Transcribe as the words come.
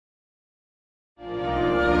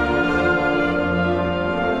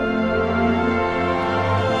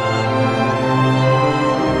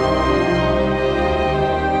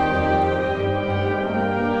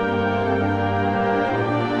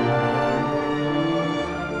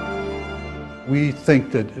We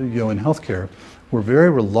think that, in healthcare, we're very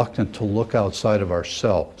reluctant to look outside of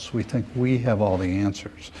ourselves. We think we have all the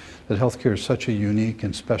answers, that healthcare is such a unique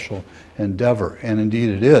and special endeavor, and indeed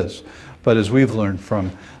it is. But as we've learned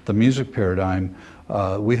from the music paradigm,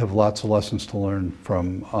 we have lots of lessons to learn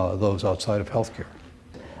from those outside of healthcare.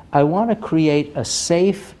 I want to create a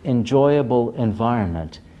safe, enjoyable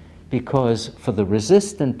environment, because for the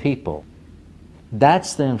resistant people,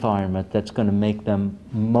 that's the environment that's going to make them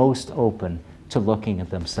most open to looking at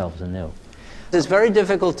themselves anew. It's very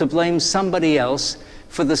difficult to blame somebody else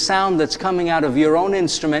for the sound that's coming out of your own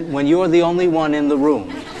instrument when you're the only one in the room.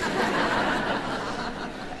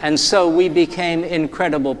 And so we became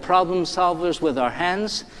incredible problem solvers with our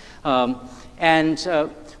hands.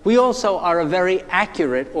 We also are a very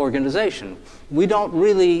accurate organization. We're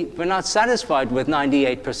not satisfied with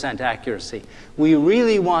 98% accuracy. We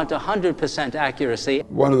really want 100% accuracy.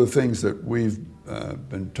 One of the things that we've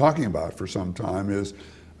been talking about for some time is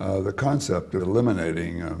the concept of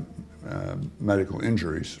eliminating medical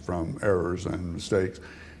injuries from errors and mistakes.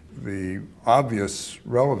 The obvious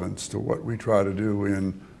relevance to what we try to do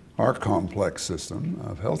in our complex system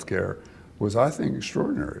of healthcare was, I think,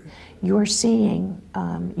 extraordinary. You're seeing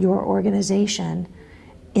your organization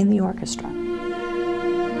in the orchestra.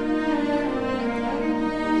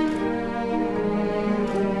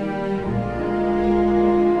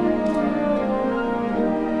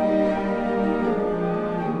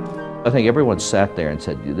 I think everyone sat there and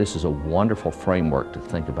said, this is a wonderful framework to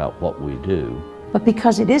think about what we do. But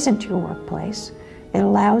because it isn't your workplace, it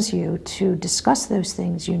allows you to discuss those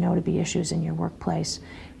things you know to be issues in your workplace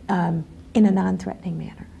in a non-threatening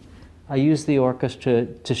manner. I use the orchestra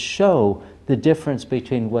to show the difference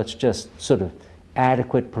between what's just sort of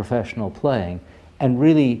adequate professional playing and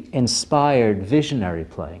really inspired visionary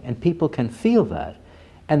playing. And people can feel that.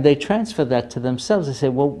 And they transfer that to themselves. They say,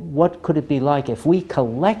 well, what could it be like if we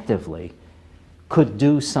collectively could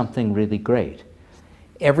do something really great?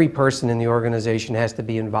 Every person in the organization has to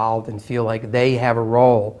be involved and feel like they have a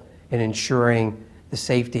role in ensuring the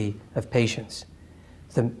safety of patients.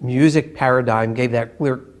 The music paradigm gave that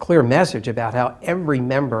clear message about how every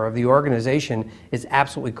member of the organization is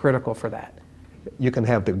absolutely critical for that. You can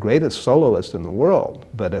have the greatest soloist in the world,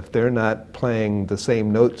 but if they're not playing the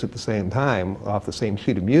same notes at the same time off the same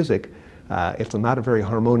sheet of music, it's not a very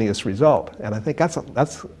harmonious result. And I think that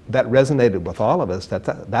resonated with all of us.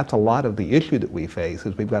 That's a lot of the issue that we face,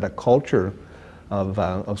 is we've got a culture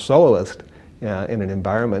of soloists in an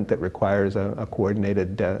environment that requires a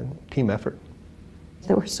coordinated team effort.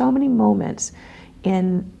 There were so many moments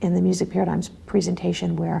in the Music Paradigms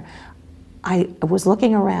presentation where I was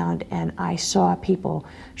looking around and I saw people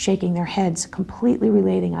shaking their heads, completely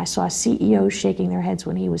relating. I saw CEOs shaking their heads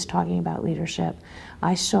when he was talking about leadership.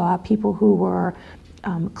 I saw people who were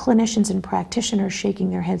clinicians and practitioners shaking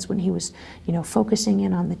their heads when he was, focusing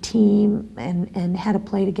in on the team and how to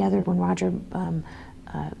play together. When Roger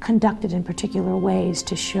conducted in particular ways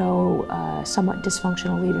to show somewhat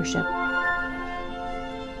dysfunctional leadership.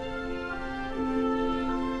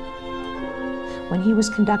 When he was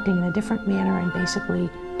conducting in a different manner and basically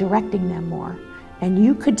directing them more. And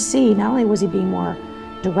you could see, not only was he being more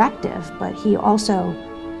directive, but he also,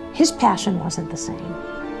 his passion wasn't the same.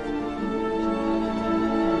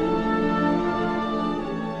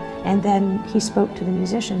 And then he spoke to the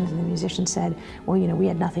musicians, and the musicians said, well, we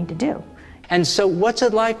had nothing to do. And so what's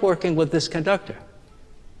it like working with this conductor?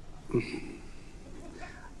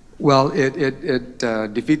 Well, it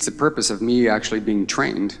defeats the purpose of me actually being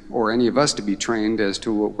trained, or any of us to be trained as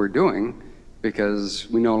to what we're doing, because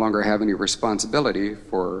we no longer have any responsibility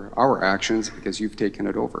for our actions because you've taken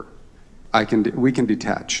it over. We can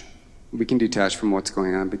detach. We can detach from what's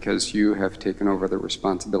going on because you have taken over the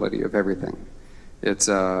responsibility of everything. It's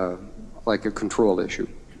like a control issue.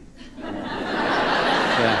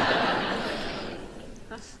 Yeah.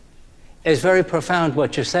 It's very profound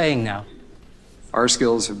what you're saying now. Our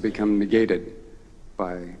skills have become negated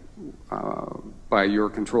by your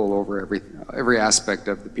control over every aspect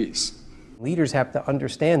of the piece. Leaders have to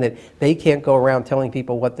understand that they can't go around telling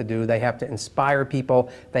people what to do. They have to inspire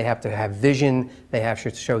people. They have to have vision. They have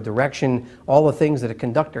to show direction, all the things that a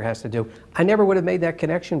conductor has to do. I never would have made that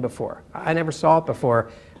connection before. I never saw it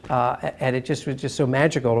before. And it was just so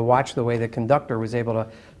magical to watch the way the conductor was able to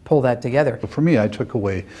pull that together. For me, I took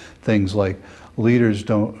away things like leaders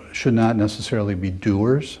should not necessarily be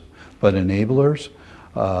doers, but enablers.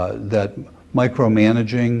 That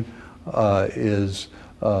micromanaging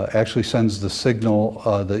actually sends the signal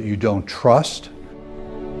that you don't trust.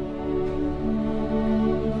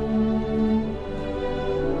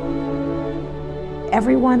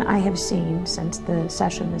 Everyone I have seen since the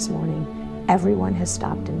session this morning, everyone has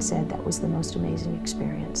stopped and said that was the most amazing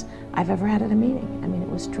experience I've ever had at a meeting. I mean, it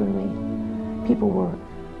was truly, people were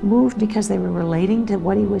moved because they were relating to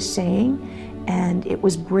what he was saying, and it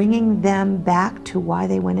was bringing them back to why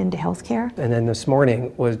they went into healthcare. And then this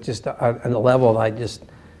morning was just on a level I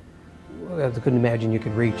couldn't imagine you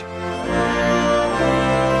could reach.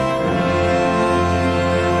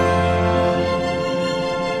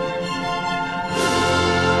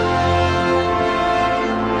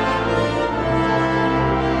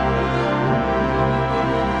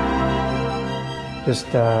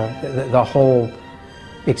 Just the whole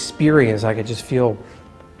experience, I could just feel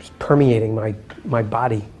permeating my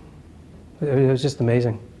body. It was just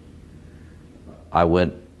amazing. I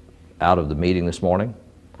went out of the meeting this morning.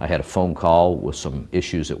 I had a phone call with some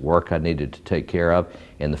issues at work I needed to take care of,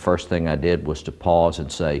 and the first thing I did was to pause and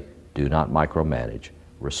say, do not micromanage.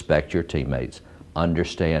 Respect your teammates.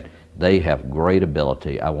 Understand they have great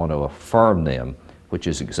ability. I want to affirm them, which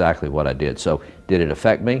is exactly what I did. So did it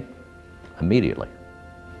affect me? Immediately.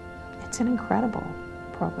 It's an incredible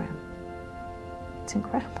program. It's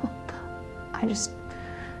incredible. I just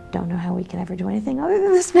don't know how we can ever do anything other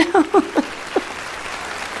than this now.